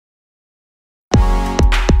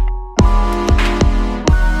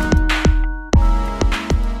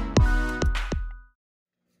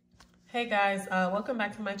Hey guys, welcome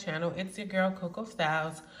back to my channel. It's your girl Coco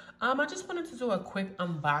Styles. I just wanted to do a quick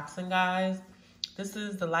unboxing, guys. This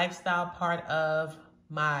is the lifestyle part of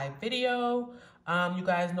my video. You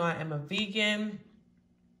guys know I am a vegan,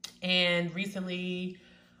 and recently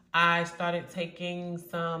I started taking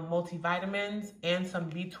some multivitamins and some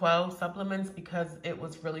B12 supplements because it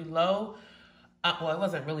was really low. Well, it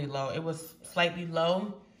wasn't really low. It was slightly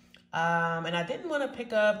low. And I didn't want to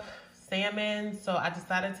pick up salmon, so I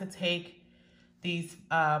decided to take these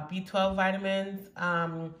B12 vitamins.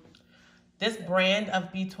 This brand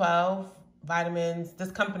of B12 vitamins,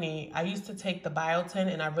 this company, I used to take the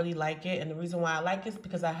biotin and I really like it. And the reason why I like it is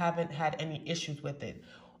because I haven't had any issues with it.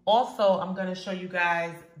 Also, I'm going to show you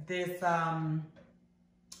guys this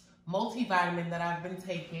multivitamin that I've been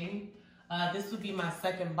taking. This would be my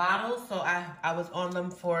second bottle. So I was on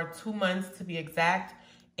them for 2 months to be exact.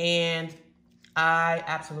 And I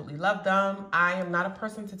absolutely love them. I am not a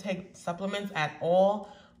person to take supplements at all,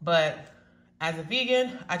 but as a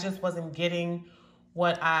vegan, I just wasn't getting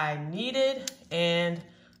what I needed, and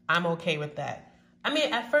I'm okay with that. I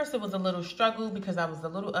mean, at first it was a little struggle because I was a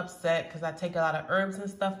little upset because I take a lot of herbs and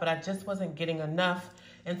stuff, but I just wasn't getting enough.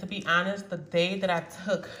 And to be honest, the day that I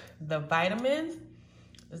took the vitamins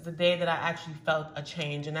is the day that I actually felt a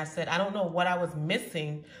change. And I said, I don't know what I was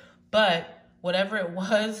missing, but whatever it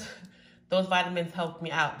was, those vitamins helped me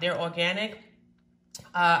out. They're organic.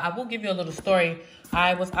 I will give you a little story.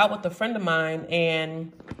 I was out with a friend of mine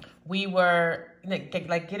and we were like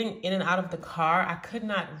getting in and out of the car. I could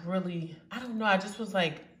not really, I don't know. I just was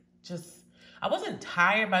like, I wasn't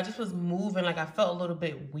tired, but I just was moving. Like I felt a little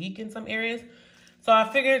bit weak in some areas. So I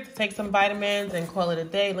figured to take some vitamins and call it a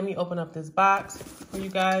day. Let me open up this box for you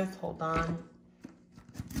guys. Hold on.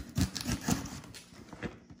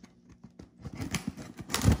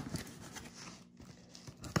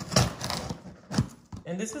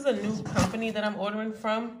 And this is a new company that I'm ordering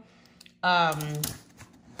from. The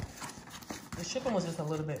shipping was just a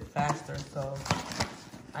little bit faster, so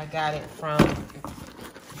I got it from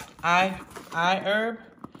iHerb.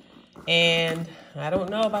 And I don't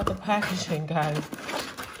know about the packaging, guys.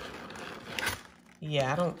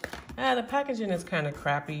 Yeah, the packaging is kind of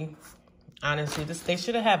crappy, honestly. They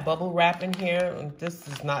should have had bubble wrap in here, and this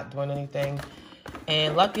is not doing anything.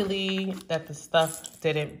 And luckily that the stuff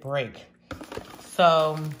didn't break.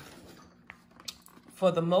 So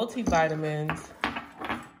for the multivitamins,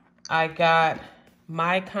 I got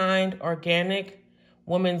My Kind Organic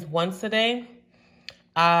Women's Once a Day.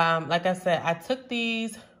 Like I said, I took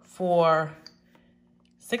these for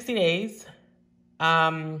 60 days.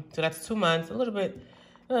 So that's 2 months, a little bit,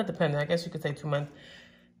 depending, I guess you could say 2 months.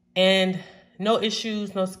 And no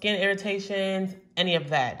issues, no skin irritations, any of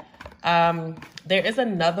that. There is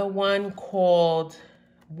another one called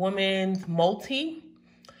Women's Multi.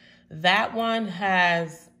 That one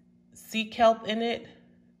has sea kelp in it.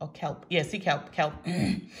 Oh, kelp. Yeah, sea kelp.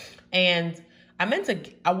 And I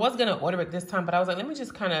was going to order it this time, but I was like, let me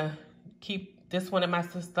just kind of keep this one in my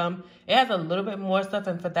system. It has a little bit more stuff,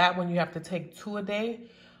 and for that one, you have to take 2 a day.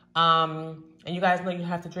 And you guys know you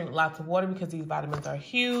have to drink lots of water because these vitamins are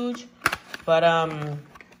huge. But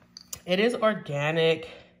it is organic.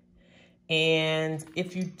 And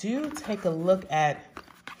if you do take a look at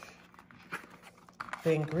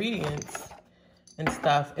the ingredients and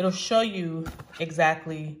stuff, it'll show you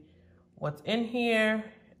exactly what's in here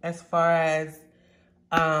as far as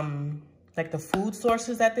like the food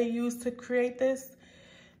sources that they use to create this.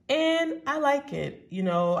 And I like it. You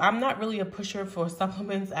know, I'm not really a pusher for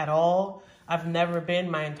supplements at all. I've never been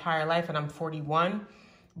my entire life, and I'm 41.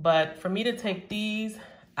 But for me to take these,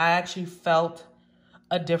 I actually felt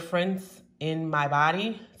a difference in my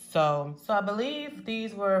body. So I believe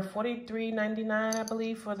these were $43.99, I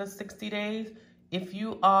believe, for the 60 days. If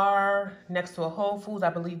you are next to a Whole Foods, I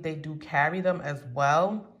believe they do carry them as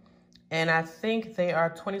well. And I think they are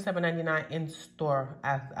 $27.99 in store,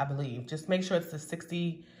 I believe. Just make sure it's the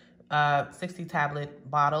 60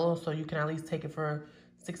 tablet bottle, so you can at least take it for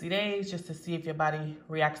 60 days just to see if your body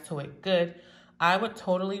reacts to it good. I would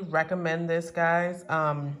totally recommend this, guys.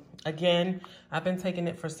 Again, I've been taking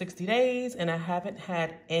it for 60 days and I haven't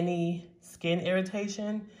had any skin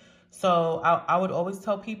irritation. So I would always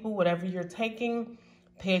tell people, whatever you're taking,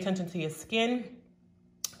 pay attention to your skin,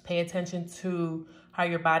 pay attention to how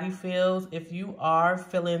your body feels. If you are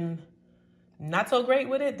feeling not so great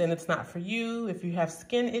with it, then it's not for you. If you have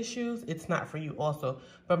skin issues, it's not for you also.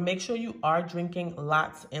 But make sure you are drinking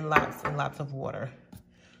lots and lots and lots of water.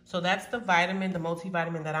 So that's the vitamin, the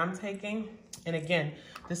multivitamin that I'm taking. And again,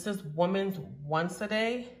 this is Women's Once a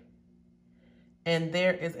Day. And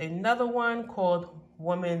there is another one called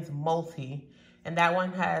Women's Multi. And that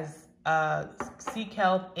one has seek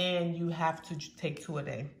help, and you have to take 2 a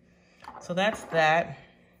day. So that's that.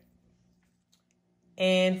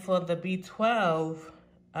 And for the B12,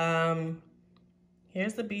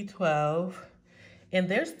 here's the B12. And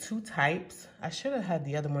there's 2 types. I should have had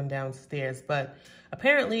the other one downstairs, but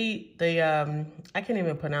apparently the, I can't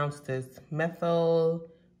even pronounce this,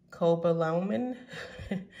 methylcobalamin.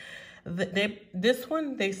 This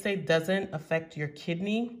one, they say, doesn't affect your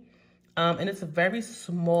kidney. And it's a very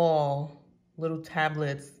small little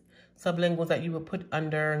tablets, sublinguals, that you would put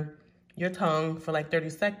under your tongue for like 30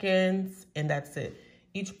 seconds, and that's it.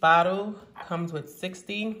 Each bottle comes with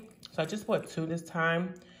 60. So I just bought 2 this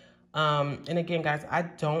time. And again, guys, I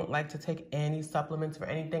don't like to take any supplements or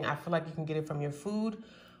anything. I feel like you can get it from your food,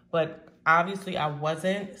 but obviously I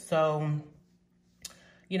wasn't. So,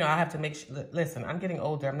 you know, I have to make sure, listen, I'm getting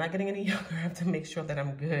older. I'm not getting any younger. I have to make sure that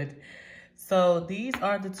I'm good. So these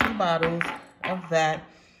are the 2 bottles of that.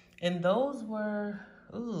 And those were,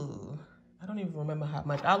 ooh, I don't even remember how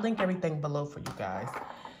much. I'll link everything below for you guys.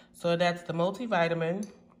 So that's the multivitamin,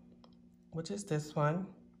 which is this one.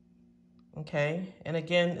 Okay, and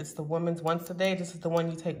again, it's the woman's once a day. This is the one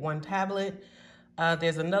you take 1 tablet.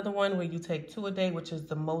 There's another one where you take 2 a day, which is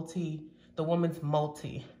the woman's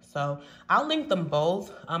multi. So I'll link them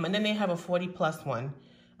both. And then they have a 40+ one.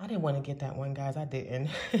 I didn't want to get that one, guys. I didn't.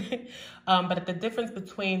 But the difference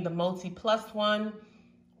between the multi+ one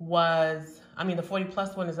was, I mean, the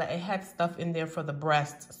 40+ one is that it had stuff in there for the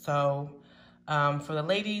breasts. So for the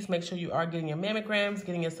ladies, make sure you are getting your mammograms,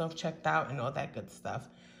 getting yourself checked out, and all that good stuff.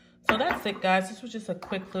 So that's it, guys. This was just a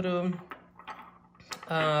quick little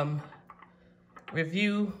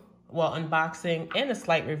review, well, unboxing, and a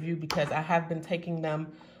slight review, because I have been taking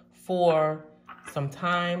them for some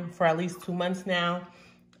time, for at least 2 months now,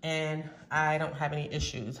 and I don't have any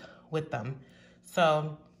issues with them.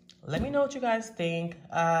 So let me know what you guys think.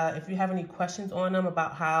 If you have any questions on them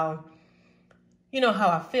about how, you know, how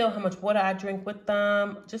I feel, how much water I drink with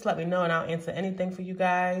them, just let me know and I'll answer anything for you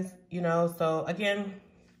guys, you know. So again,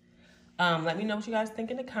 let me know what you guys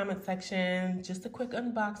think in the comment section. Just a quick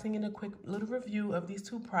unboxing and a quick little review of these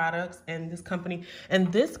 2 products and this company.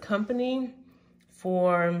 And this company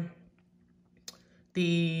for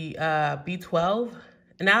the B12,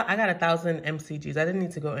 and now I got 1,000 mcgs. I didn't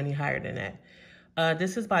need to go any higher than that.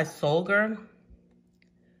 This is by Solgar.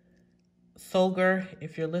 Solgar,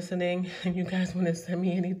 if you're listening and you guys want to send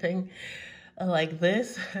me anything like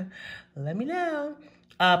this, let me know.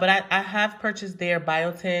 But I have purchased their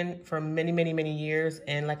biotin for many, many, many years.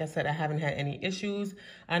 And like I said, I haven't had any issues.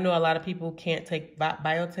 I know a lot of people can't take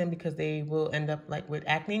biotin because they will end up like with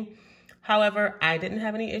acne. However, I didn't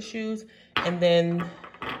have any issues. And then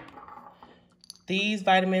these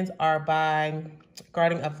vitamins are by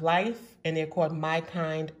Garden of Life, and they're called My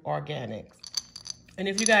Kind Organics. And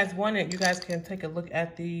if you guys want it, you guys can take a look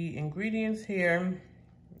at the ingredients here.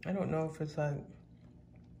 I don't know if it's like,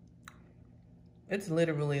 it's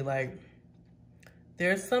literally like,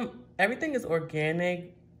 there's some, everything is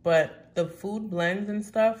organic, but the food blends and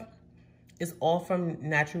stuff is all from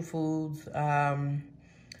natural foods.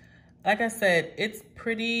 Like I said, it's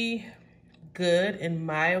pretty good in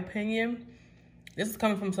my opinion. This is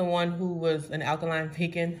coming from someone who was an alkaline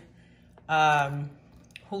vegan,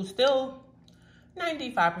 who still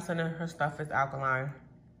 95% of her stuff is alkaline,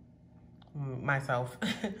 myself.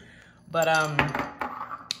 But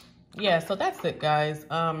yeah, so that's it, guys.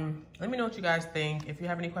 Let me know what you guys think. If you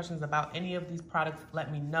have any questions about any of these products,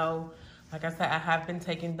 let me know. Like I said, I have been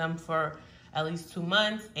taking them for at least 2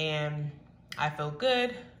 months and I feel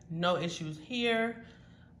good. No issues here.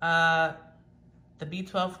 The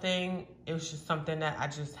B12 thing, it was just something that I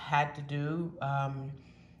just had to do. I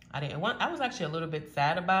was actually a little bit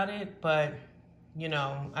sad about it, but you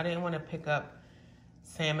know, I didn't want to pick up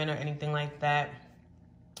salmon or anything like that.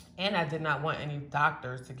 And I did not want any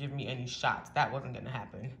doctors to give me any shots. That wasn't going to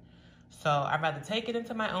happen. So I'd rather take it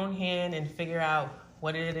into my own hand and figure out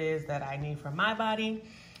what it is that I need for my body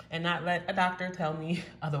and not let a doctor tell me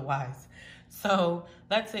otherwise. So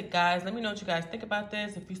that's it, guys. Let me know what you guys think about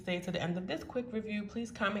this. If you stayed to the end of this quick review,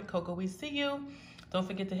 please comment Coco. We see you. Don't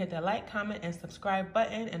forget to hit that like, comment, and subscribe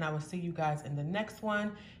button, and I will see you guys in the next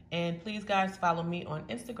one. And please, guys, follow me on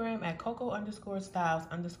Instagram at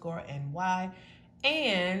Coco_styles_NY.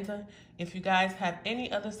 And if you guys have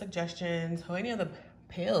any other suggestions or any other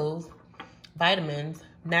pills, vitamins,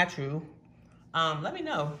 natural, let me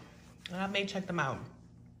know. I may check them out.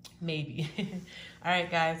 Maybe. All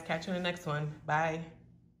right, guys. Catch you in the next one. Bye.